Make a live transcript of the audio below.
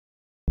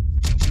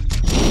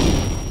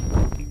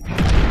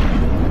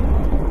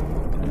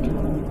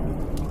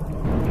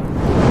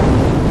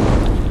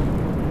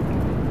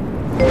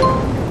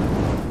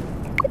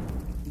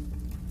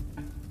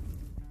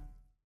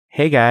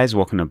Hey guys,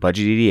 welcome to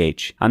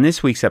BudgetEDH. On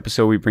this week's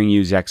episode, we bring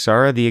you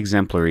Zaxara the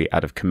Exemplary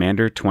out of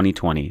Commander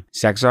 2020.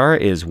 Zaxara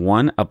is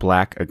 1, a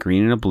black, a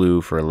green, and a blue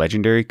for a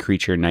legendary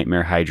creature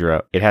Nightmare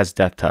Hydra. It has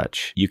Death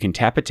Touch. You can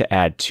tap it to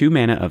add 2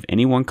 mana of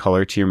any one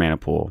color to your mana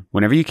pool.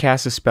 Whenever you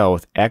cast a spell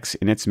with X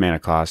in its mana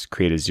cost,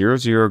 create a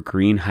 0/0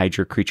 green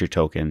Hydra creature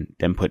token,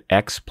 then put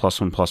X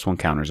 +1/+1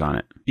 counters on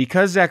it.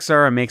 Because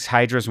Zaxara makes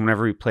Hydras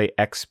whenever we play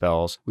X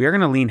spells, we are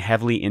going to lean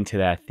heavily into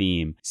that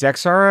theme.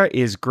 Zaxara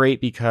is great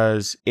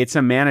because it's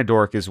a mana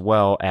dork as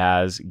well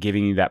as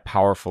giving you that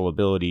powerful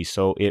ability,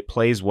 so it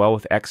plays well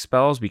with X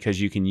spells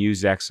because you can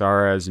use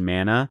Zaxara's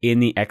mana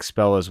in the X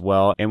spell as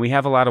well, and we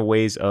have a lot of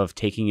ways of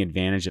taking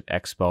advantage of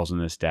X spells in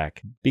this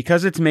deck.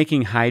 Because it's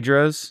making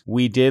Hydras,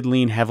 we did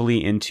lean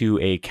heavily into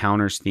a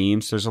counters theme,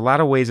 so there's a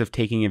lot of ways of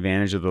taking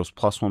advantage of those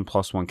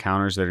 +1/+1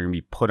 counters that are going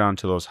to be put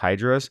onto those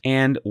Hydras,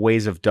 and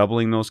ways of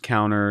doubling those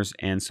counters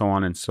and so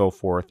on and so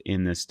forth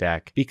in this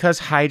deck. Because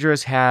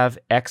Hydras have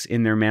X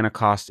in their mana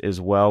cost as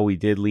well, we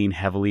did lean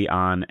heavily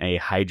on a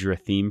Hydra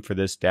theme for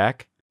this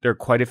deck. There are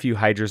quite a few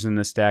Hydras in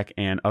this deck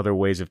and other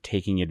ways of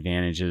taking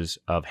advantages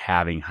of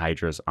having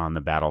Hydras on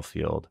the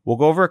battlefield. We'll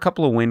go over a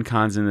couple of win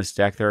cons in this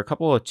deck. There are a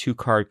couple of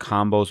 2-card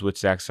combos with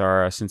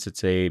Zaxara since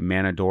it's a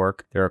mana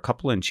dork. There are a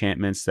couple of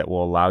enchantments that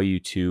will allow you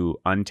to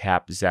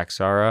untap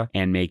Zaxara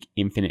and make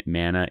infinite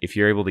mana if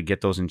you're able to get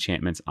those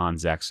enchantments on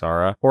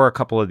Zaxara, or a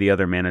couple of the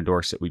other mana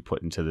dorks that we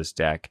put into this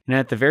deck. And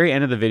at the very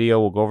end of the video,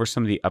 we'll go over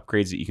some of the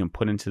upgrades that you can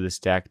put into this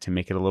deck to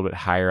make it a little bit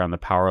higher on the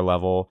power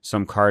level,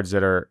 some cards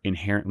that are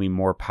inherently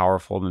more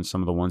powerful than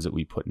some of the ones that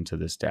we put into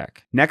this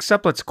deck. Next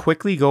up, let's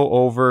quickly go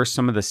over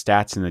some of the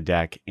stats in the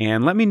deck,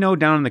 and let me know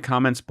down in the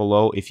comments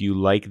below if you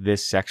like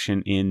this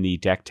section in the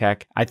deck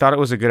tech. I thought it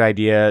was a good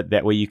idea,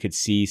 that way you could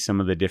see some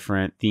of the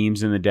different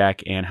themes in the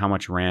deck and how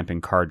much ramp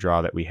and card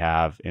draw that we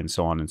have and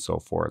so on and so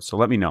forth. So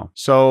let me know.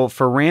 So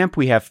for ramp,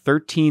 we have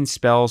 13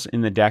 spells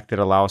in the deck that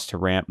allow us to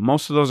ramp.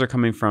 Most of those are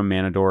coming from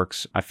mana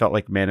dorks. I felt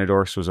like mana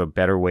dorks was a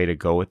better way to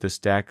go with this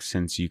deck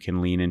since you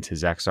can lean into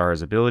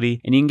Zaxara's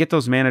ability and you can get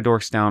those mana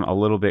dorks down a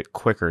little bit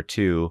quicker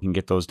too. You can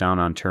get those down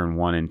on turn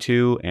 1 and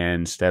 2, and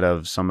instead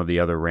of some of the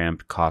other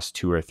ramp cost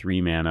 2 or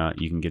 3 mana,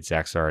 you can get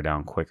Zaxara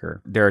down quicker.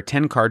 There are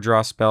 10 card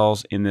draw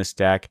spells in this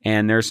deck,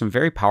 and there's some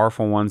very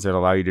powerful ones that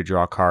allow you to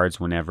draw cards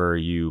whenever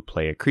you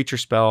play a creature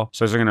spell.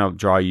 So those are going to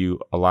draw you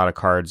a lot of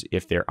cards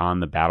if they're on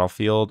the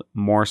battlefield,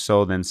 more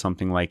so than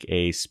something like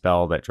a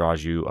spell that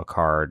draws you a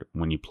card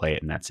when you play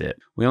it and that's it.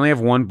 We only have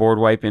 1 board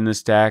wipe in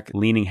this deck,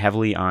 leaning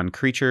heavily on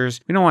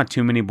creatures. We don't want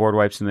too many board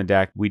wipes in the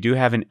deck. We do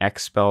have an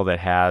X spell that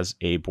has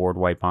a board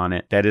wipe on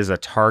it. That is a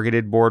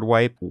targeted board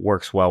wipe,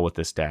 works well with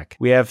this deck.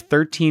 We have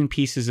 13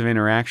 pieces of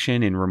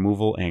interaction in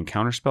removal and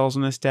counter spells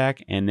in this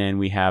deck, and then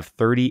we have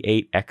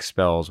 38 X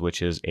spells,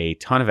 which is a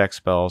ton of X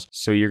spells,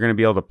 so you're going to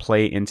be able to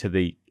play into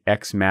the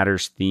X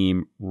matters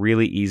theme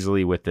really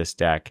easily with this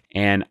deck.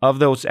 And of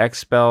those X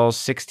spells,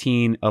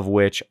 16 of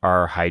which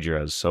are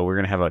Hydras. So we're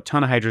going to have a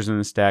ton of Hydras in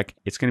this deck.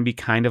 It's going to be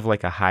kind of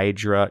like a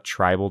Hydra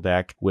tribal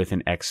deck with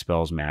an X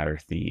spells matter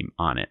theme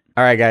on it.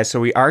 All right, guys, so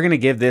we are going to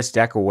give this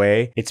deck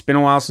away. It's been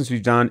a while since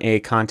we've done a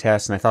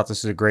contest, and I thought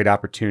this was a great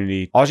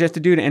opportunity. All you have to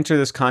do to enter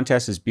this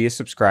contest is be a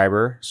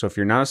subscriber. So if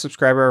you're not a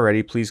subscriber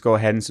already, please go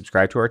ahead and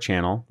subscribe to our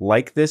channel,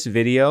 like this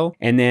video,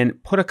 and then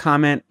put a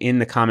comment in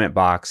the comment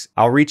box.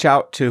 I'll reach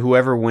out to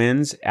whoever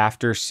wins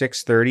after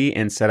 6:30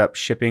 and set up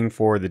shipping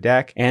for the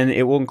deck, and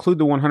it will include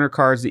the 100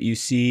 cards that you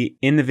see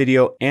in the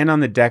video and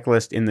on the deck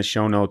list in the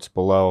show notes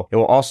below. It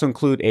will also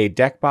include a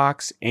deck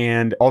box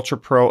and Ultra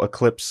Pro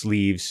Eclipse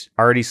sleeves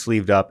already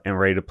sleeved up and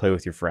ready to play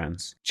with your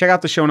friends. Check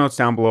out the show notes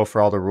down below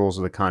for all the rules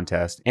of the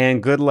contest,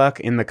 and good luck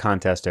in the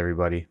contest,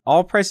 everybody.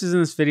 All prices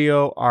in this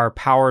video are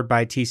powered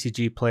by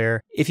TCGPlayer.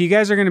 If you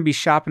guys are going to be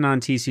shopping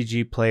on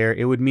TCGPlayer,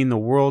 it would mean the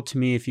world to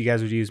me if you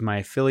guys would use my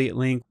affiliate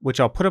link,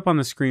 which I'll put up on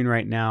the screen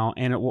right now,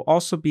 and it will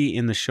also be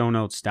in the show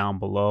notes down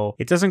below.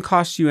 It doesn't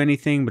cost you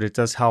anything, but it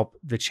does help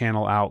the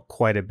channel out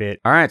quite a bit.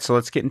 All right, so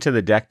let's get into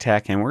the deck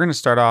tech, and we're going to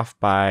start off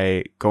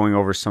by going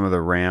over some of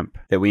the ramp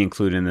that we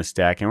include in this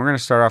deck, and we're going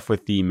to start off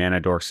with the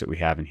mana dorks that we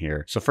have in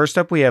here. So first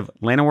up, we have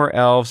Llanowar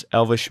Elves,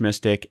 Elvish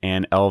Mystic,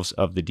 and Elves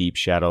of the Deep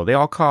Shadow. They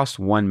all cost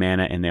 1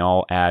 mana, and they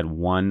all add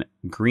 1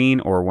 green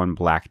or 1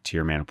 black to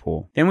your mana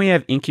pool. Then we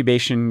have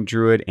Incubation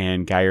Druid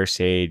and Gyre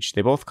Sage.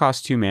 They both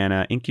cost 2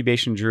 mana.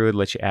 Incubation Druid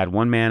lets you add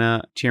 1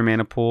 mana to your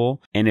mana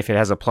pool, and if it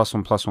has a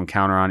 +1/+1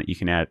 counter on it, you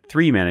can add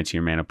 3 mana to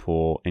your mana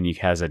pool, and it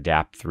has a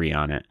DAP 3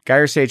 on it.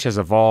 Gyre Sage has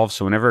Evolve,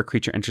 so whenever a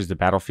creature enters the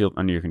battlefield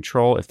under your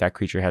control, if that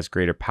creature has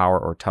greater power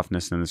or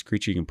toughness than this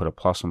creature, you can put a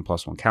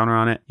 +1/+1 counter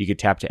on it. You could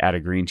tap to add a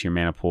green to your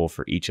mana pool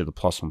for each of the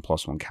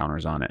 +1/+1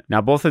 counters on it.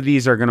 Now, both of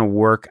these are going to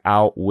work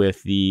out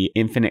with the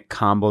infinite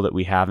combo that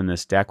we have in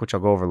this deck, which I'll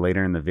go over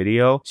later in the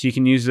video. So you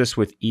can use this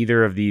with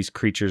either of these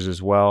creatures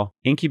as well.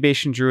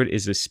 Incubation Druid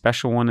is a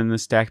special one in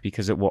this deck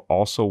because it will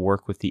also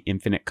work with the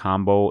infinite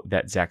combo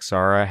that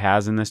Zaxara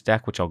has in this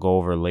deck, which I'll go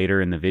over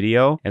later in the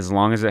video. As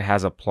long as it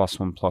has a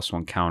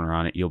 +1/+1 counter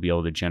on it, you'll be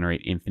able to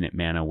generate infinite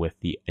mana with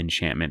the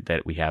enchantment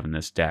that we have in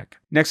this deck.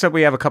 Next up,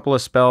 we have a couple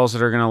of spells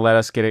that are going to let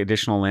us get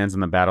additional lands on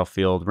the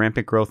battlefield.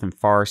 Rampant Growth and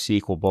Far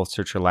Seek will both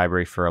search your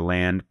library for a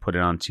land, put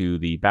it onto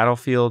the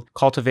battlefield.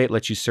 Cultivate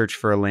lets you search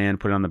for a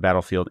land, put it on the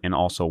battlefield, and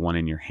also one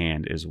in your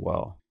hand as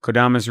well.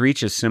 Kodama's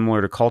Reach is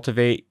similar to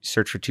Cultivate.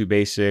 Search for 2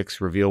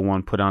 basics, reveal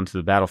one, put onto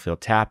the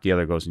battlefield tapped, the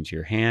other goes into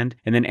your hand.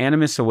 And then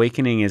Animus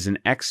Awakening is an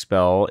X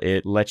spell.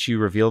 It lets you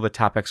reveal the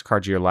top X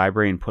cards of your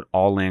library and put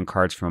all land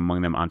cards from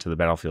among them onto the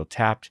battlefield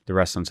tapped, the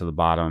rest onto the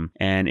bottom.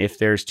 And if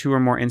there's 2 or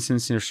more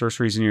instants or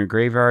sorceries in your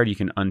graveyard, you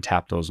can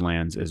untap those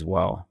lands as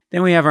well.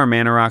 Then we have our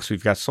mana rocks.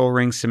 We've got Soul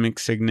Ring, Simic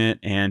Signet,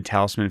 and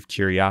Talisman of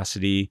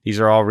Curiosity. These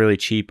are all really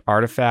cheap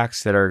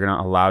artifacts that are going to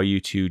allow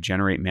you to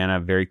generate mana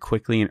very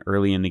quickly and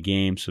early in the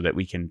game so that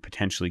we can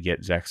potentially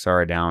get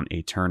Zaxara down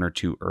a turn or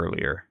 2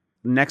 earlier.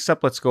 Next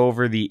up, let's go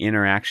over the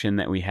interaction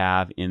that we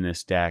have in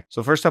this deck.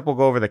 So first up, we'll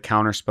go over the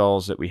counter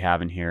spells that we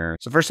have in here.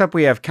 So first up,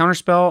 we have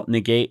Counterspell,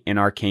 Negate, and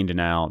Arcane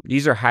Denial.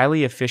 These are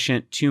highly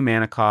efficient 2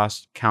 mana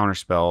cost counter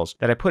spells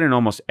that I put in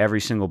almost every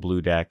single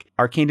blue deck.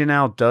 Arcane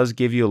Denial does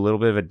give you a little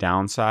bit of a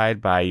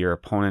downside by your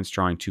opponents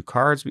drawing 2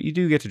 cards, but you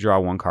do get to draw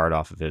 1 card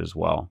off of it as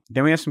well.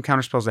 Then we have some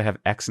counter spells that have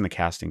X in the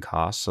casting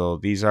cost. So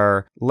these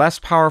are less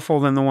powerful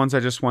than the ones I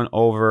just went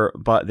over,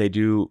 but they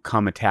do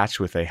come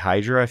attached with a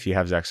Hydra if you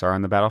have Zaxara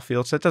on the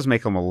battlefield. So it does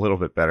make them a little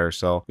bit better.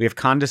 So we have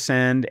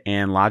Condescend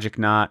and Logic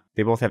Knot.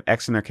 They both have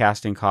X in their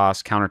casting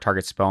cost, counter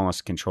target spell unless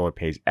the controller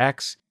pays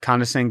X.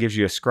 Condescend gives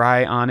you a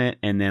scry on it,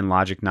 and then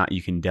Logic Knot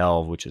you can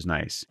delve, which is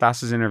nice.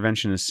 Thassa's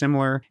Intervention is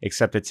similar,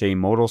 except it's a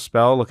modal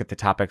spell. Look at the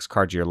top X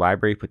cards of your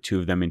library, put 2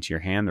 of them into your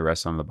hand, the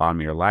rest on the bottom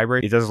of your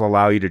library. It does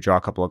allow you to draw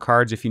a couple of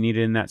cards if you need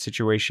it in that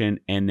situation,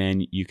 and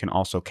then you can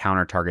also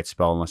counter target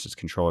spell unless its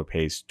controller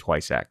pays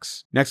twice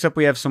X. Next up,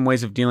 we have some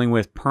ways of dealing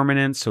with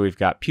permanents. So we've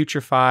got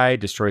Putrefy,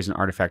 destroys an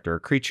artifact or a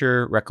creature.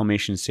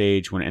 Reclamation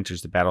Sage, when it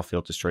enters the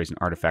battlefield, destroys an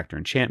artifact or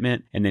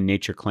enchantment. And then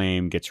Nature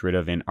Claim gets rid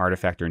of an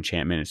artifact or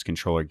enchantment its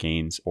controller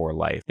gains or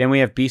life. Then we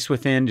have Beast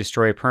Within,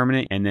 destroy a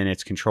permanent, and then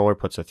its controller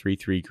puts a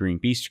 3/3 green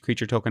beast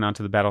creature token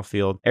onto the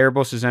battlefield.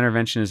 Erebos'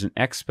 Intervention is an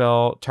X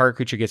spell. Target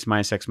creature gets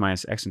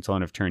 -X/-X until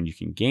end of turn. You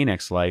can gain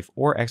X life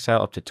or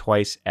exile up to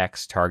twice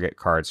X target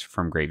cards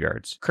from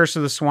graveyards. Curse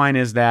of the Swine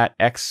is that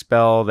X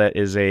spell that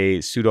is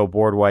a pseudo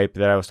board wipe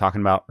that I was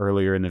talking about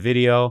earlier in the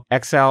video.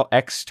 Exile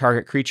X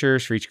target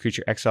creatures. For each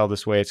creature exiled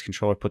this way, its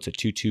controller puts a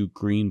 2/2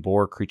 green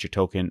boar creature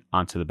token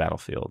onto the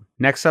battlefield.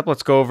 Next up,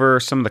 let's go over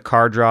some of the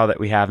card draw that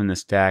we have in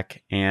this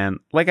deck. And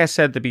like I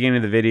said at the beginning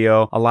of the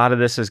video, a lot of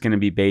this is going to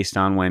be based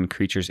on when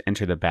creatures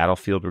enter the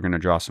battlefield. We're going to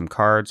draw some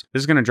cards.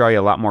 This is going to draw you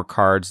a lot more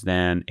cards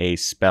than a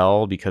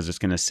spell because it's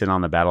going to sit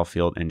on the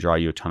battlefield and draw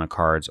you a ton of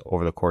cards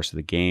over the course of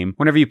the game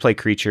whenever you play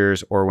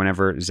creatures or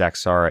whenever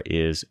Zaxara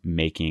is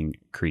making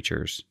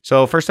creatures.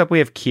 So first up, we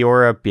have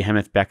Kiora,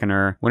 Behemoth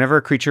Beckoner. Whenever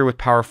a creature with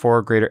power 4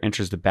 or greater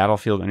enters the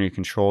battlefield under your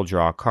control,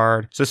 draw a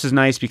card. So this is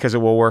nice because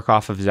it will work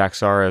off of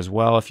Zaxara as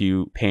well. If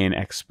you pay an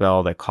X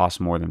spell that costs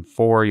more than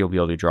 4, you'll be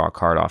able to draw a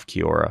card off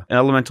Kiora. An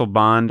Elemental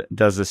Bond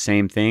does the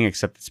same thing,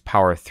 except it's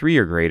power 3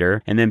 or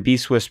greater. And then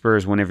Beast Whisper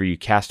is whenever you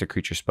cast a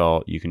creature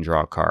spell, you can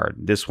draw a card.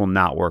 This will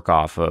not work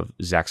off of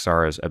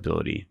Zaxara's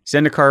ability.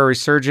 Zendikar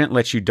Resurgent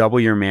lets you double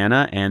your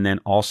mana, and then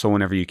also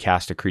whenever you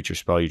cast a creature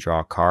spell, you draw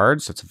a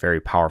card. So it's a very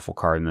powerful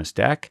card in this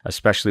deck,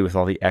 especially with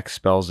all the X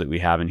spells that we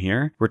have in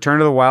here. Return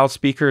to the Wild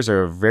Speakers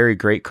are a very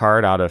great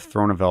card out of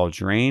Throne of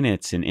Eldraine.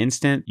 It's an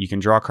instant. You can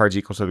draw cards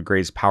equal to the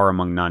Gray's power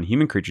among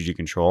non-human creatures you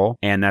control,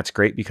 and that's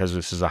great because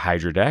this is a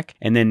Hydra deck.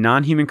 And then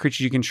non-human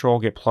creatures you control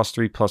get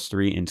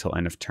 +3/+3 until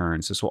end of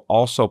turns. This will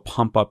also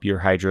pump up your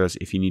Hydras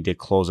if you need to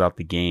close out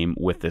the game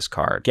with this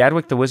card.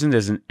 Gadwick the Wizened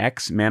is an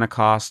X mana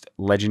cost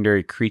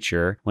legendary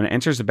creature. When it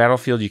enters the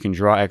battlefield, you can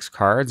draw X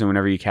cards, and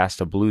whenever you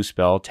cast a blue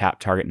spell, tap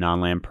target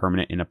non-land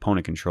permanent and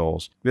opponent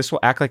controls. This will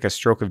act like a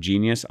stroke of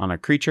genius on a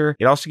creature.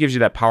 It also gives you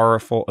that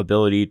powerful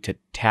ability to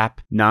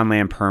tap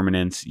non-land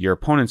permanents your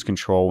opponents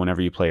control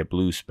whenever you play a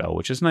blue spell,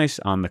 which is nice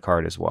on the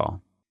card as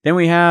well. Then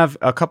we have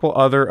a couple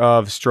other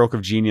of Stroke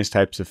of Genius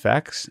types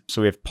effects.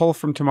 So we have Pull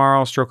from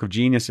Tomorrow, Stroke of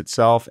Genius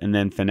itself, and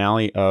then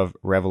Finale of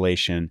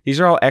Revelation. These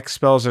are all X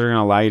spells that are going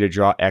to allow you to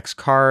draw X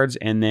cards,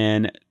 and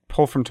then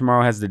Pull from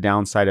Tomorrow has the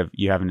downside of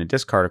you having to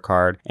discard a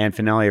card, and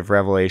Finale of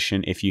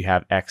Revelation, if you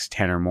have X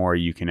 10 or more,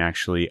 you can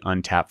actually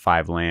untap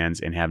 5 lands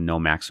and have no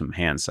maximum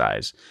hand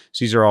size.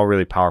 So these are all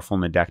really powerful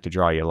in the deck to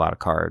draw you a lot of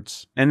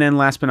cards. And then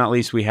last but not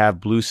least, we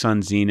have Blue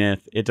Sun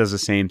Zenith. It does the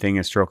same thing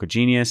as Stroke of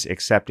Genius,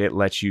 except it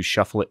lets you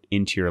shuffle it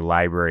into your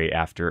library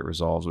after it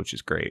resolves, which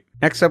is great.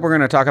 Next up, we're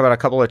going to talk about a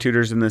couple of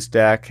tutors in this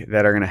deck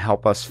that are going to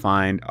help us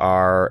find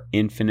our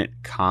infinite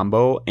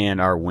combo and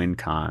our win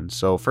con.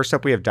 So first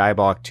up, we have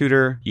Diabolic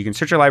Tutor. You can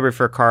search your library library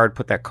for a card,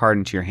 put that card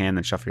into your hand,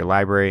 then shuffle your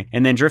library.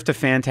 And then Drift of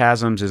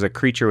Phantasms is a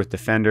creature with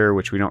Defender,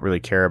 which we don't really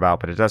care about,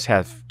 but it does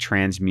have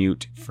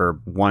Transmute for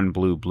 1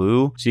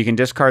 blue. So you can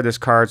discard this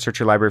card, search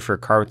your library for a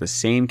card with the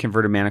same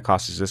converted mana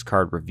cost as this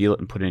card, reveal it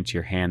and put it into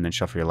your hand, then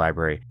shuffle your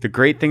library. The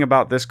great thing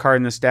about this card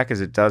in this deck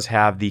is it does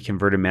have the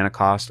converted mana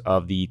cost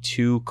of the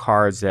 2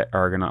 cards that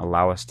are going to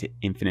allow us to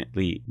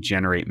infinitely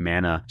generate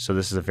mana. So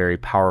this is a very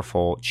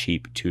powerful,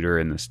 cheap tutor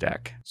in this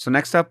deck. So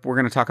next up, we're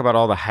going to talk about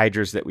all the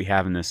Hydras that we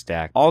have in this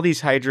deck. All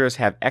these Hydras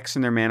have X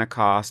in their mana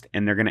cost,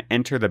 and they're going to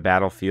enter the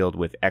battlefield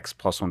with X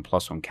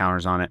 +1/+1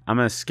 counters on it. I'm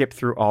going to skip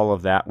through all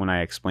of that when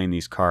I explain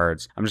these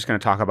cards. I'm just going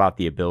to talk about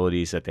the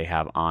abilities that they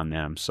have on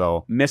them.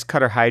 So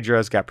Mistcutter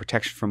Hydra's got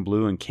protection from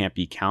blue and can't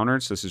be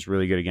countered, so this is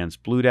really good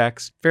against blue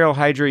decks. Feral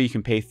Hydra, you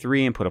can pay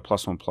 3 and put a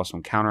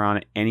 +1/+1 counter on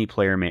it. Any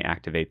player may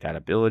activate that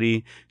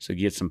ability, so you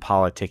get some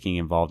politicking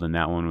involved in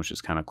that one, which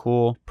is kind of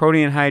cool.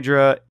 Protean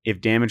Hydra,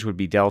 if damage would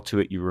be dealt to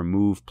it, you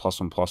remove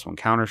 +1/+1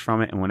 counters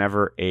from it, and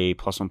whenever a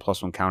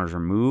 +1/+1 counter is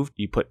removed,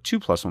 you put 2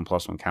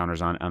 +1/+1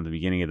 counters on the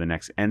beginning of the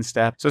next end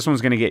step. So this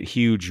one's going to get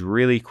huge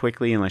really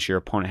quickly unless your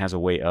opponent has a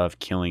way of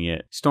killing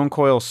it.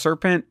 Stonecoil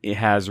Serpent, it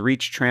has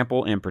reach,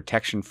 trample, and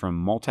protection from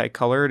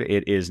multicolored.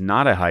 It is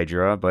not a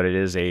Hydra, but it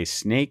is a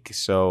snake,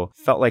 so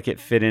felt like it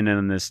fit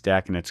in this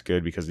deck, and it's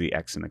good because of the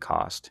X in the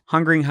cost.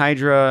 Hungering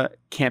Hydra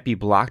can't be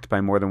blocked by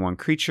more than one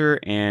creature,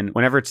 and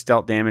whenever it's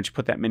dealt damage,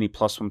 put that many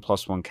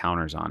 +1/+1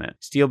 counters on it.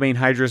 Steelbane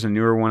Hydra is a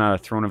newer one out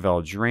of Throne of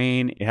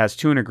Eldraine. It has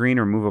 2 and a green,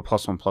 remove a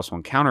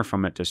 +1/+1 counter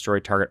from it, destroy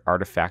target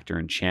artifact or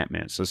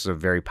enchantment. So this is a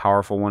very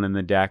powerful one in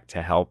the deck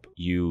to help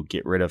you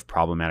get rid of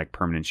problematic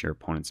permanents your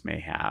opponents may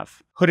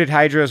have. Hooded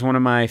Hydra is one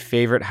of my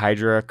favorite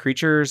Hydra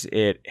creatures.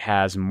 It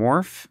has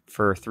Morph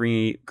for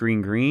 3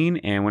 green,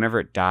 and whenever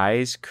it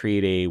dies,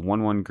 create a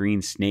 1/1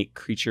 green snake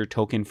creature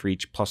token for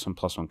each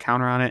 +1/+1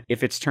 counter on it.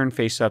 If it's turned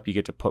face up, you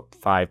get to put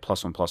 5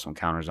 +1/+1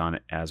 counters on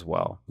it as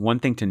well. One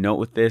thing to note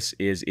with this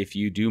is if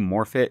you do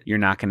morph it, you're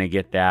not going to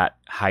get that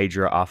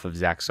Hydra off of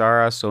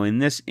Zaxara. So in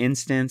this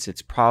instance,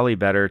 it's probably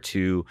better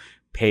to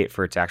pay it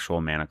for its actual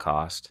mana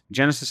cost.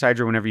 Genesis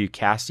Hydra, whenever you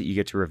cast it, you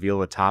get to reveal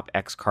the top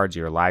X cards of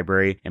your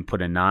library and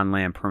put a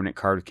non-land permanent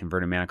card with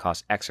converted mana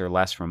cost X or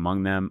less from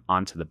among them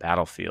onto the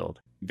battlefield.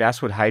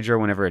 Vastwood Hydra,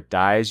 whenever it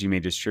dies, you may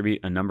distribute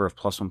a number of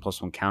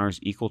 +1/+1 counters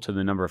equal to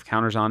the number of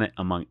counters on it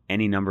among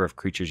any number of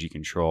creatures you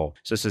control.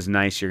 So this is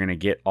nice. You're going to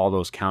get all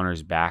those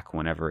counters back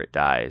whenever it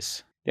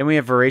dies. Then we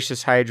have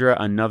Voracious Hydra,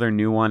 another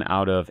new one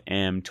out of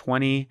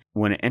M20.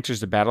 When it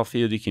enters the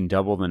battlefield, you can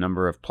double the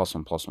number of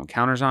 +1/+1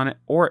 counters on it,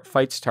 or it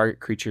fights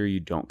target creature you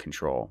don't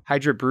control.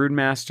 Hydra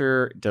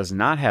Broodmaster does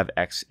not have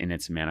X in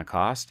its mana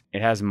cost.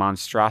 It has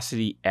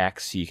Monstrosity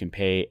X, so you can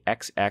pay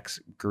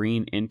XX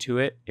green into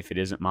it. If it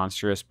isn't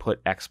monstrous,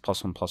 put X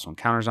 +1/+1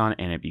 counters on it,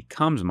 and it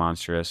becomes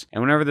monstrous.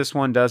 And whenever this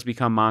one does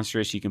become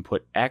monstrous, you can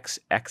put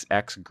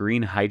XXX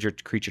green Hydra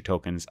creature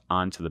tokens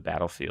onto the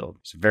battlefield.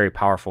 It's a very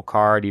powerful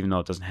card, even though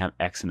it doesn't have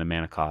X in the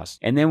mana cost.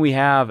 And then we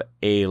have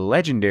a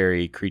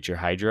legendary creature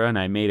Hydra, and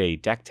I made a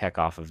deck tech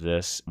off of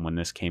this when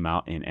this came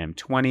out in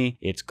M20.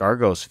 It's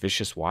Gargos,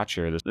 Vicious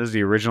Watcher. This is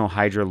the original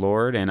Hydra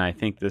Lord, and I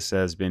think this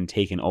has been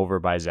taken over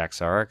by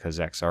Zaxara because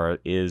Zaxara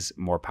is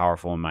more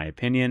powerful in my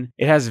opinion.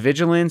 It has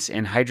Vigilance,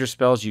 and Hydra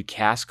spells you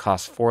cast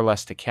cost 4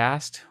 less to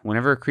cast.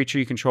 Whenever a creature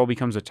you control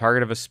becomes a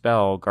target of a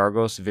spell,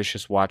 Gargos,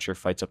 Vicious Watcher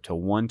fights up to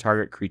 1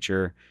 target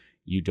creature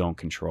you don't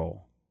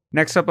control.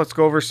 Next up, let's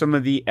go over some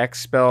of the X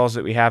spells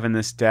that we have in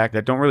this deck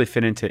that don't really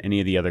fit into any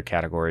of the other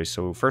categories.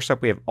 So first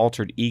up, we have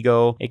Altered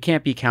Ego. It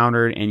can't be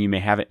countered, and you may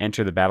have it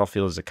enter the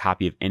battlefield as a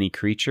copy of any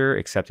creature,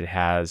 except it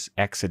has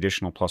X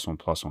additional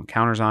 +1/+1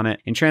 counters on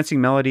it. Entrancing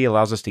Melody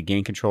allows us to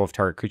gain control of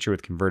target creature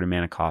with converted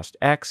mana cost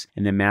X,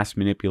 and then Mass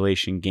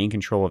Manipulation, gain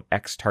control of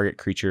X target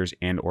creatures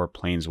and or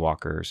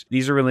planeswalkers.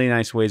 These are really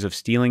nice ways of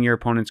stealing your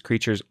opponent's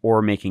creatures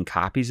or making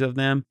copies of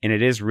them, and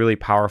it is really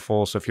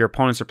powerful. So if your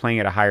opponents are playing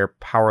at a higher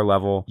power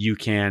level, you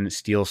can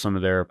steal some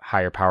of their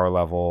higher power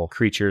level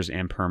creatures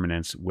and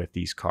permanents with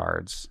these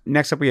cards.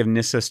 Next up, we have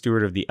Nissa,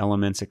 Steward of the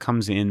Elements. It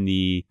comes in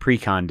the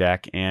Precon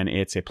deck, and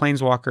it's a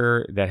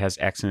planeswalker that has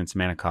X in its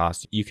mana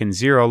cost. You can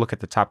look at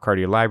the top card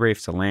of your library if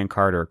it's a land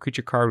card or a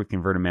creature card with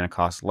converted mana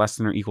cost less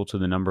than or equal to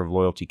the number of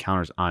loyalty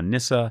counters on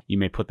Nissa. You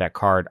may put that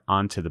card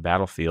onto the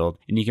battlefield,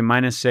 and you can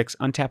 -6,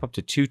 untap up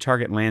to 2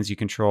 target lands you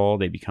control.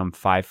 They become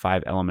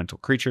 5/5 elemental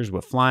creatures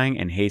with flying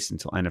and haste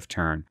until end of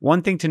turn.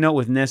 One thing to note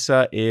with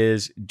Nissa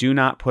is do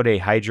not put a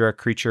Hydra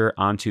creature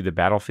onto the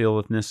battlefield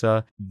with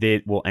Nissa.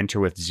 It will enter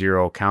with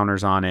 0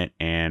 counters on it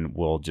and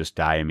will just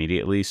die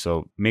immediately.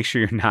 So make sure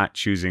you're not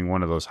choosing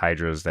one of those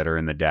Hydras that are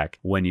in the deck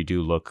when you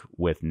do look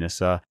with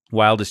Nissa.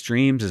 Wildest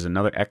Dreams is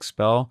another X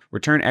spell.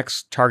 Return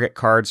X target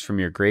cards from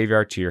your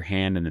graveyard to your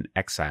hand and then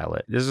exile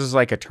it. This is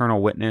like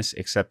Eternal Witness,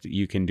 except that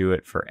you can do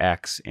it for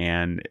X,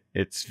 and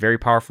it's very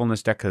powerful in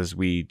this deck because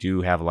we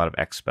do have a lot of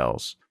X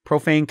spells.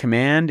 Profane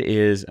Command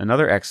is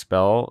another X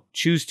spell.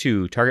 Choose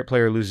 2. Target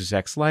player loses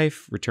X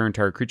life. Return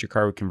target creature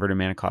card with converted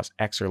mana cost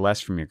X or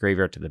less from your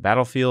graveyard to the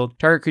battlefield.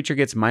 Target creature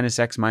gets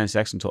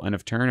 -X until end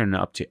of turn, and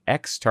up to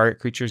X target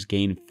creatures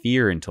gain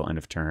fear until end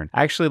of turn.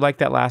 I actually like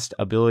that last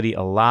ability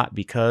a lot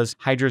because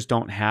Hydras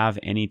don't have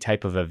any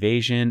type of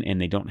evasion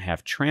and they don't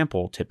have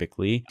trample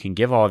typically. You can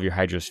give all of your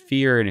Hydras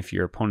fear, and if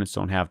your opponents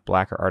don't have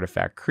black or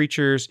artifact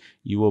creatures,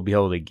 you will be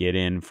able to get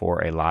in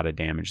for a lot of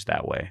damage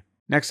that way.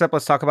 Next up,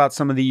 let's talk about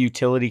some of the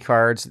utility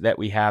cards that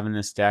we have in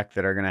this deck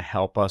that are going to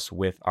help us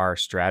with our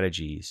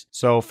strategies.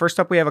 So first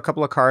up, we have a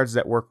couple of cards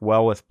that work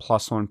well with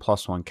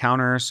 +1/+1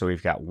 counters. So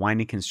we've got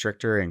Winding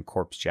Constrictor and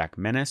Corpsejack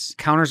Menace.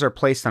 Counters are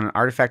placed on an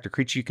artifact or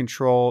creature you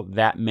control.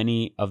 That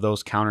many of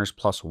those counters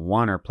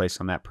 +1 are placed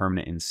on that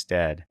permanent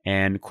instead.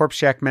 And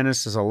Corpsejack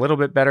Menace is a little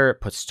bit better. It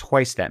puts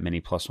twice that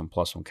many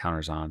 +1/+1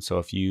 counters on. So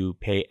if you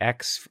pay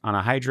X on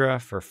a Hydra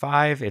for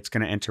 5, it's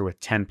going to enter with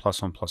 10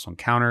 +1/+1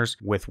 counters.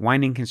 With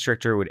Winding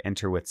Constrictor, it would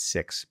enter with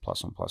 6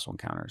 +1/+1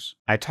 counters.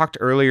 I talked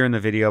earlier in the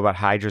video about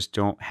Hydras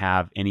don't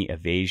have any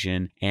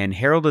evasion, and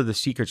Herald of the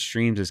Secret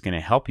Streams is going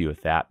to help you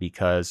with that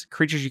because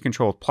creatures you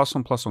control with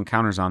 +1/+1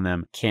 counters on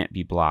them can't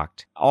be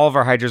blocked. All of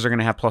our Hydras are going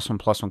to have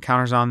 +1/+1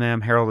 counters on them.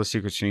 Herald of the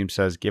Secret Streams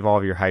says give all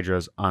of your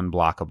Hydras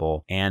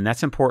unblockable, and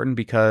that's important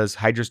because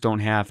Hydras don't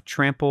have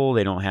trample,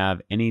 they don't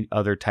have any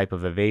other type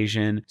of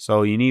evasion,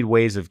 so you need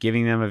ways of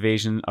giving them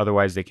evasion,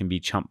 otherwise they can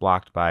be chump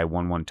blocked by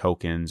 1/1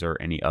 tokens or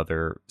any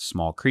other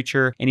small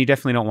creature, and you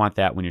definitely don't want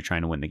that when you're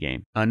trying to win the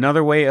game.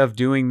 Another way of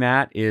doing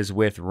that is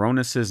with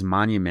Ronus's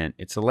Monument.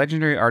 It's a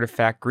legendary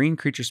artifact. Green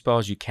creature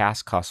spells you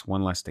cast cost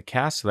 1 less to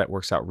cast, so that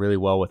works out really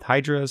well with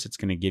Hydras. It's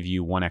going to give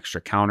you 1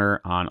 extra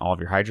counter on all of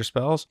your Hydra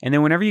spells. And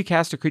then whenever you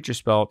cast a creature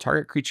spell,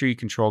 target creature you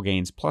control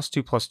gains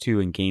 +2/+2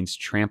 and gains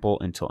trample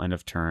until end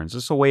of turns.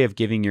 This is a way of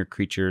giving your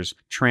creatures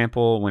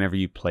trample whenever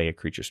you play a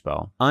creature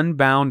spell.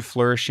 Unbound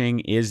Flourishing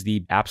is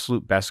the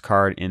absolute best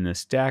card in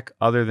this deck,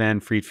 other than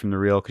Freed from the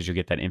Real because you'll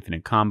get that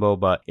infinite combo,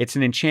 but it's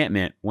an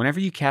enchantment. Whenever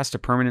you cast a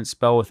permanent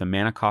spell with a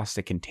mana cost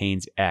that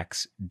contains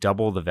X,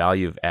 double the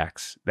value of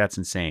X. That's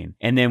insane.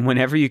 And then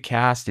whenever you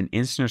cast an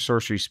instant or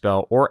sorcery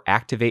spell or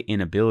activate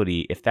an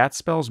ability, if that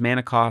spell's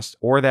mana cost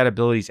or that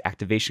ability's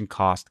activation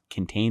cost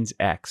contains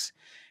X,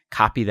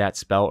 copy that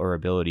spell or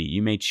ability.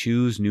 You may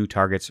choose new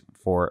targets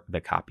for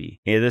the copy.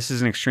 This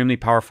is an extremely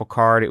powerful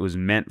card. It was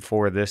meant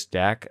for this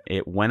deck.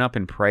 It went up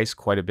in price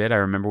quite a bit. I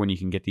remember when you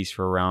can get these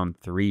for around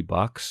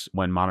 $3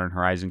 when Modern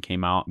Horizon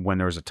came out, when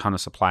there was a ton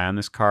of supply on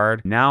this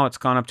card. Now it's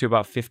gone up to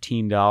about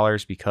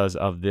 $15 because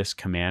of this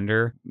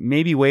commander.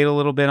 Maybe wait a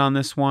little bit on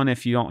this one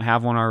if you don't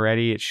have one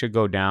already. It should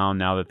go down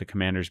now that the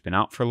commander's been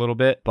out for a little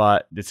bit,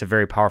 but it's a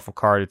very powerful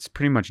card. It's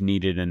pretty much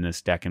needed in this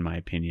deck in my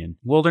opinion.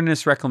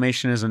 Wilderness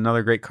Reclamation is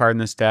another great card in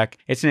this deck.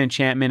 It's an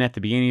enchantment. At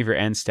the beginning of your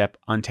end step,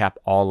 untap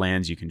all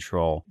lands you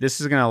control. This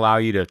is going to allow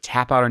you to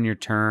tap out on your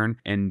turn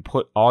and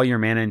put all your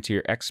mana into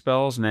your X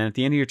spells, and then at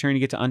the end of your turn you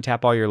get to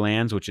untap all your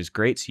lands, which is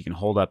great, so you can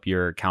hold up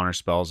your counter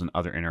spells and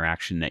other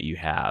interaction that you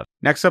have.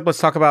 Next up, let's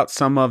talk about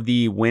some of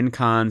the win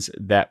cons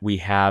that we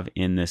have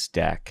in this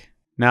deck.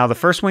 Now, the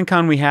first win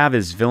con we have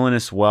is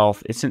Villainous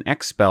Wealth. It's an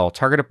X spell.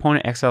 Target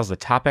opponent exiles the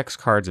top X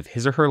cards of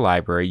his or her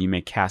library. You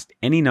may cast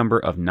any number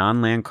of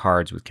non-land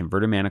cards with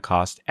converted mana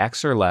cost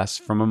X or less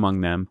from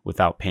among them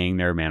without paying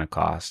their mana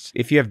costs.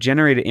 If you have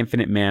generated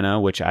infinite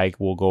mana, which I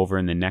will go over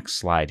in the next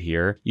slide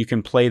here, you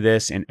can play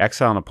this and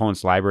exile an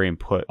opponent's library and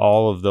put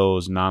all of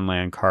those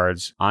non-land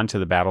cards onto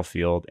the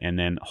battlefield, and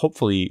then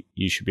hopefully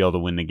you should be able to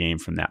win the game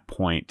from that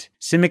point.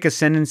 Simic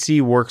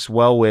Ascendancy works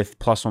well with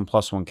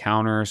 +1/+1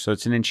 counter, so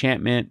it's an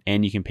enchantment,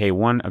 and you can pay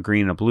 1 a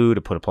green and a blue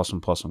to put a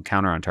 +1/+1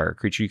 counter on target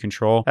creature you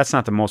control. That's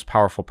not the most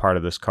powerful part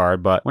of this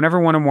card, but whenever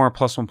 1 or more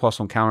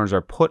 +1/+1 counters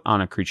are put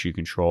on a creature you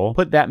control,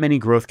 put that many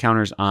growth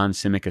counters on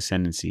Simic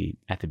Ascendancy.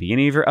 At the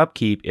beginning of your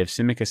upkeep, if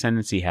Simic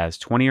Ascendancy has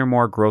 20 or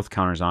more growth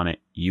counters on it,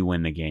 you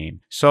win the game.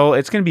 So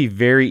it's going to be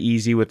very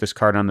easy with this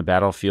card on the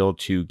battlefield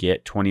to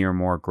get 20 or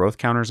more growth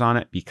counters on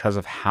it because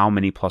of how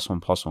many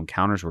 +1/+1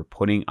 counters we're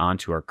putting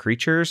onto our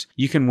creatures.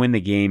 You can win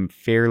the game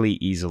fairly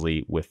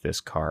easily with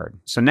this card.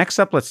 So next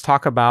up, let's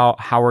talk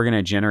about how we're going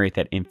to generate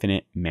that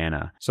infinite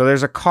mana. So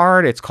there's a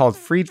card, it's called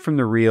Freed from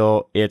the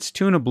Real. It's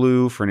 2 and a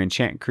blue for an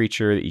enchant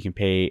creature that you can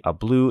pay a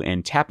blue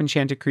and tap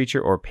enchanted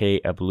creature or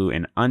pay a blue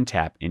and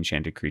untap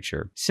enchanted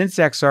creature. Since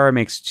Zaxara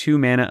makes 2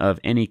 mana of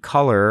any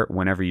color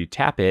whenever you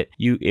tap it,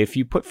 if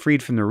you put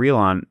Freed from the Real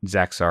on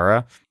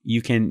Zaxara,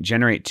 you can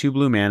generate 2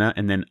 blue mana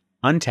and then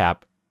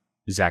untap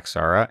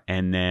Zaxara,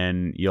 and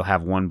then you'll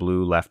have 1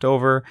 blue left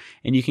over,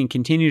 and you can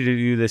continue to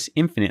do this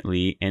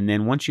infinitely, and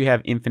then once you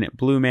have infinite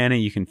blue mana,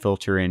 you can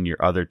filter in your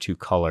other 2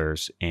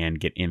 colors and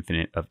get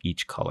infinite of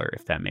each color,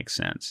 if that makes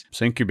sense.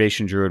 So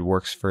Incubation Druid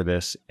works for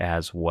this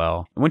as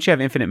well. And once you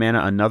have infinite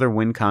mana, another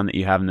win con that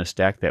you have in this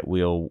deck that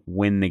will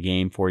win the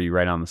game for you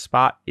right on the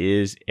spot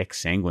is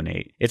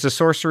Exsanguinate. It's a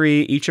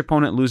sorcery. Each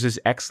opponent loses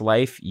X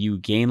life. You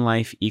gain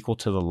life equal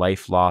to the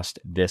life lost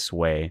this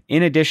way.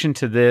 In addition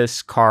to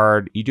this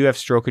card, you do have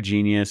Stroke of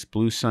Genius,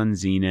 Blue Sun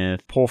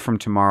Zenith, Pull from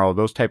Tomorrow,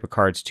 those type of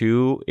cards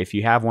too. If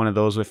you have one of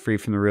those with Free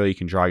from the Reel, you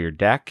can draw your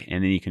deck,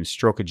 and then you can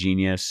Stroke a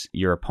Genius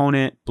your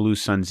opponent, Blue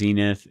Sun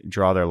Zenith,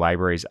 draw their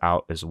libraries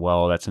out as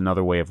well. That's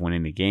another way of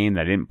winning the game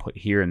that I didn't put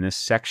here in this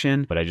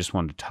section, but I just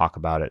wanted to talk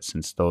about it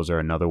since those are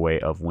another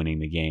way of winning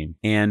the game.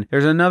 And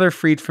there's another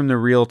Freed from the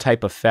Reel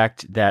type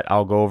effect that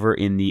I'll go over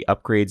in the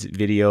upgrades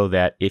video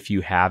that if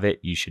you have it,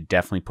 you should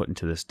definitely put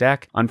into this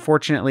deck.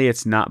 Unfortunately,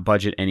 it's not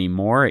budget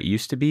anymore. It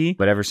used to be,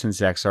 but ever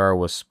since Zaxara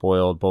was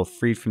spoiled, both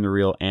Freed from the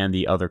Reel and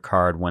the other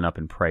card went up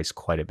in price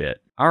quite a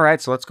bit. All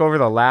right, so let's go over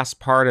the last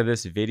part of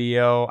this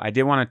video. I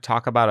did want to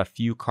talk about a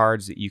few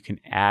cards that you can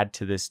add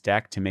to this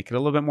deck to make it a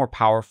little bit more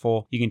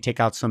powerful. You can take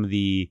out some of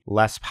the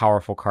less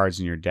powerful cards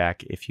in your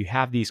deck. If you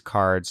have these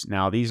cards,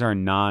 now these are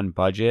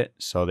non-budget,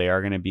 so they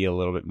are going to be a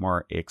little bit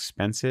more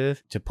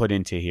expensive to put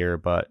into here,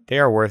 but they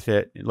are worth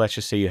it. Let's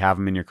just say you have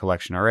them in your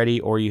collection already,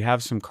 or you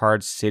have some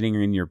cards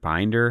sitting in your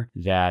binder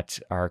that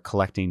are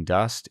collecting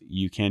dust.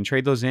 You can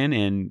trade those in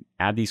and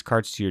add these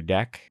cards to your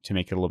deck to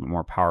make it a little bit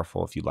more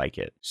powerful if you like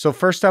it. So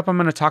first up, I'm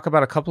going to talk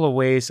about a couple of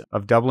ways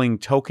of doubling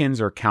tokens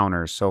or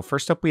counters. So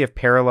first up, we have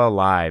Parallel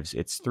Lives.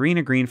 It's 3 and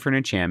a green for an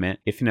enchantment.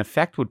 If an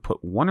effect would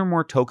put 1 or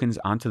more tokens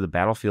onto the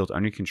battlefield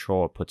under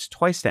control, it puts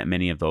twice that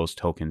many of those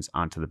tokens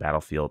onto the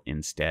battlefield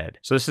instead.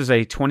 So this is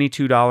a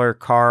 $22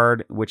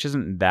 card, which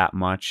isn't that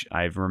much.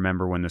 I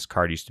remember when this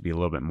card used to be a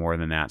little bit more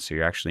than that, so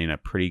you're actually in a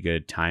pretty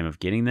good time of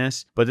getting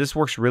this. But this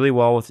works really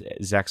well with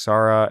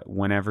Zaxara.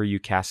 Whenever you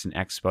cast an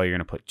X spell, you're going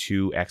to put 2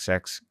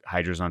 XX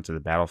Hydras onto the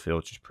battlefield,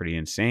 which is pretty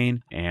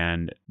insane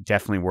and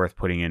definitely worth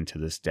putting into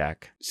this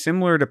deck.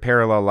 Similar to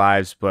Parallel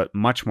Lives, but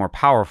much more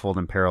powerful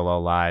than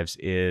Parallel Lives,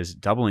 is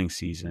Doubling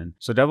Season.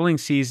 So Doubling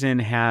Season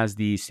has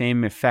the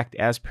same effect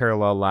as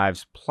Parallel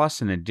Lives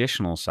plus an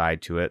additional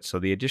side to it. So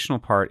the additional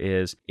part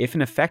is if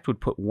an effect would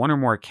put 1 or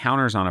more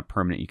counters on a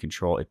permanent you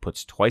control, it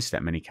puts twice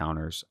that many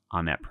counters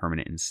on that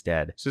permanent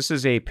instead. So this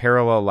is a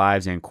Parallel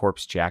Lives and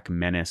Corpse Jack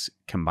Menace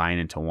combined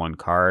into one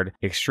card.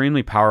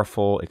 Extremely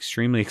powerful,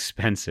 extremely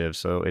expensive,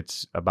 so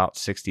it's about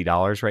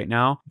 $60 right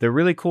now. The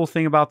really cool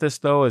thing about this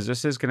though is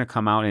this is going to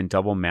come out in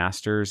Double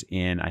Masters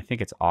in, I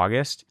think it's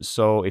August.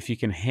 So if you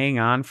can hang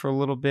on for a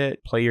little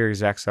bit, play your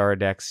Zaxara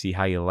deck, see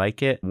how you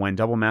like it. When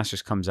Double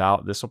Masters comes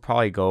out, this will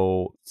probably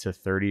go to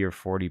 30 or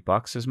 40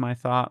 bucks is my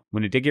thought.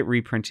 When it did get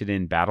reprinted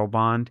in Battle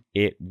Bond,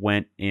 it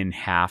went in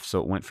half,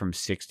 so it went from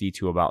 60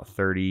 to about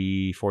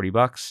 30, 40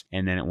 bucks,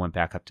 and then it went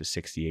back up to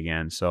 60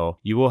 again. So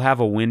you will have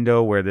a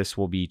window where this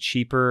will be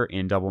cheaper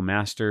in Double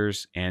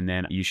Masters, and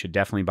then you should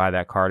definitely buy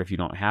that card if you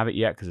don't have it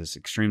yet, because it's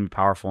extremely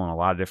powerful in a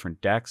lot of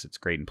different decks. It's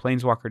great in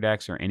Planeswalker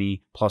decks or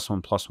any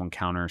 +1/+1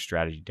 counter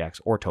strategy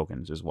decks or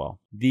tokens as well.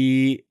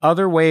 The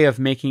other way of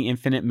making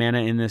infinite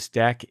mana in this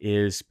deck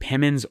is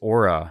Pemin's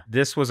Aura.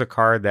 This was a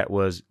card that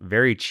was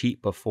very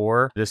cheap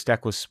before this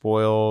deck was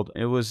spoiled.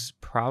 It was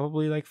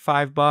probably like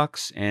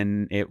 $5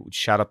 and it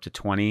shot up to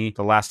 20.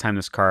 The last time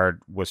this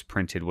card was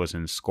printed was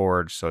in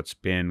Scourge, so it's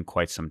been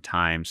quite some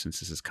time since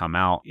this has come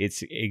out.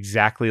 It's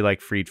exactly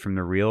like Freed from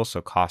the Reel,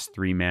 so costs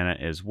 3 mana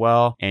as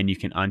well, and you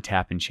can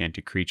untap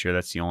Enchanted Creature.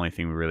 That's the only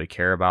thing we really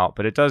care about,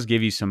 but it does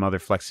give you some other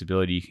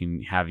flexibility. You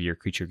can have your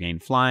creature gain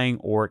flying,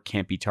 or it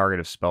can't be target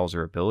of spells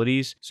or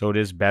abilities, so it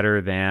is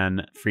better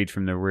than Freed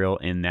from the Reel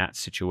in that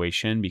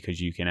situation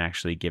because you can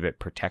actually give it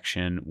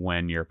protection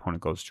when your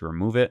opponent goes to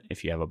remove it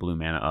if you have a blue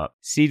mana up.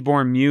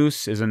 Seedborn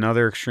Muse is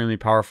another extremely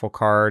powerful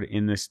card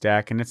in this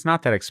deck, and it's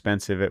not that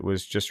expensive. It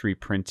was just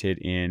reprinted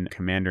in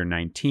Commander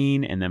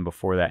 19 and then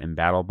before that in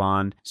Battle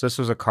Bond. So this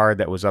was a card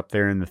that was up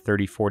there in the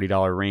 $30,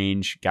 $40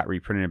 range, got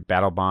reprinted in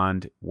Battle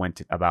Bond, went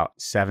to about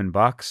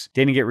 $7.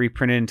 Didn't get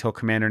reprinted until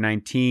Commander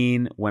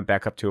 19, went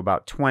back up to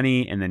about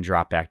 20, and then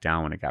dropped back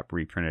down when it got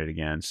reprinted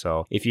again.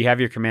 So if you have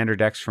your Commander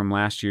decks from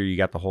last year, you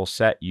got the whole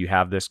set, you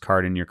have this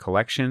card in your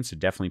collection, so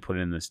definitely put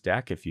it in this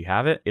deck if you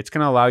have it. It's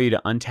going to allow you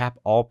to untap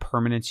all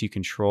permanents you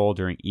control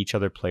during each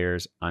other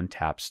player's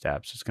untap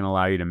steps. It's going to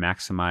allow you to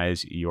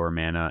maximize your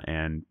mana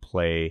and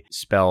play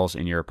spells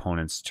in your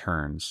opponent's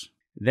turns.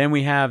 Then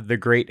we have the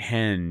Great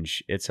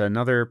Henge. It's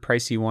another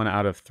pricey one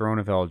out of Throne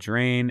of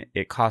Eldraine.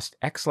 It costs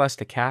X less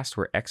to cast,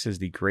 where X is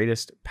the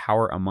greatest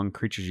power among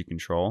creatures you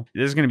control.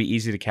 This is going to be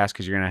easy to cast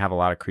because you're going to have a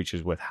lot of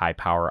creatures with high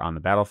power on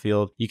the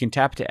battlefield. You can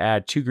tap to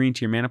add 2 green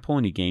to your mana pool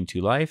and you gain 2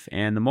 life.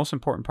 And the most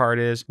important part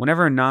is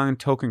whenever a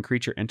non-token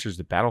creature enters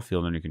the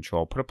battlefield under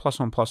control, put a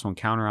 +1/+1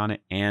 counter on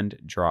it and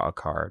draw a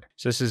card.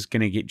 So this is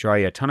going to draw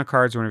you a ton of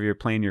cards whenever you're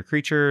playing your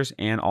creatures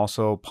and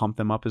also pump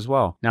them up as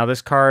well. Now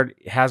this card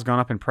has gone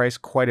up in price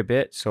quite a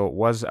bit. So it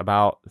was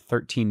about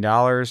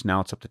 $13. Now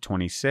it's up to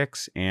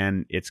 $26,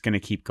 and it's going to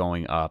keep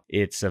going up.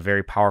 It's a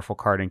very powerful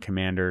card in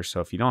Commander.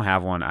 So if you don't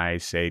have one, I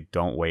say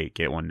don't wait,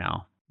 get one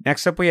now.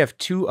 Next up, we have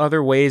two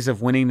other ways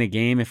of winning the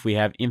game if we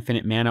have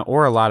infinite mana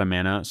or a lot of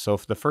mana. So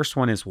if the first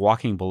one is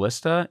Walking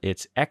Ballista,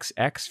 it's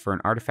XX for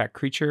an artifact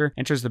creature,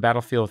 enters the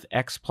battlefield with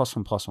X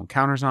 +1/+1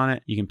 counters on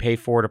it. You can pay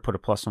 4 to put a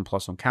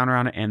 +1/+1 counter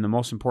on it, and the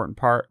most important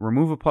part,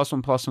 remove a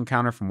 +1/+1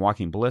 counter from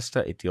Walking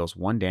Ballista. It deals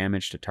 1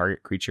 damage to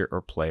target creature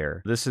or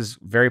player. This is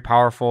very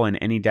powerful in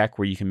any deck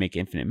where you can make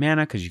infinite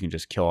mana because you can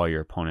just kill all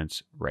your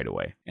opponents right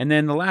away. And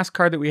then the last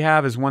card that we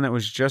have is one that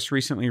was just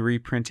recently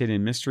reprinted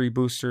in Mystery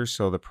Booster,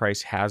 so the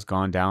price has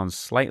gone down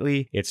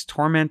slightly. It's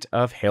Torment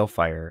of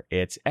Hailfire.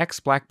 It's X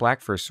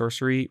black for a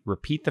sorcery.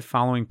 Repeat the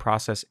following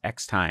process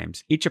X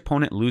times. Each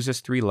opponent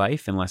loses 3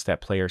 life unless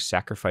that player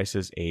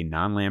sacrifices a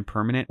non-land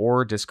permanent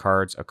or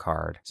discards a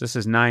card. So this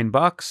is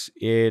 $9.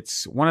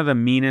 It's one of the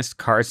meanest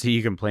cards that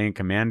you can play in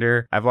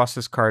Commander. I've lost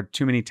this card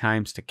too many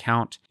times to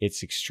count.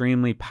 It's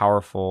extremely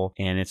powerful,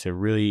 and it's a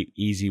really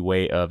easy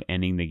way of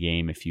ending the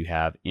game if you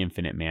have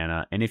infinite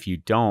mana. And if you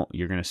don't,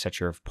 you're going to set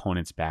your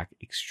opponents back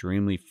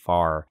extremely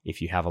far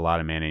if you have a lot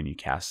of mana and you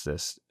cast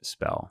this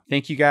spell.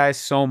 Thank you guys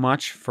so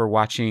much for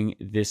watching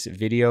this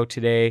video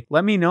today.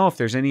 Let me know if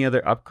there's any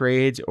other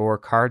upgrades or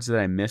cards that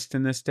I missed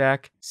in this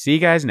deck. See you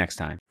guys next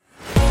time.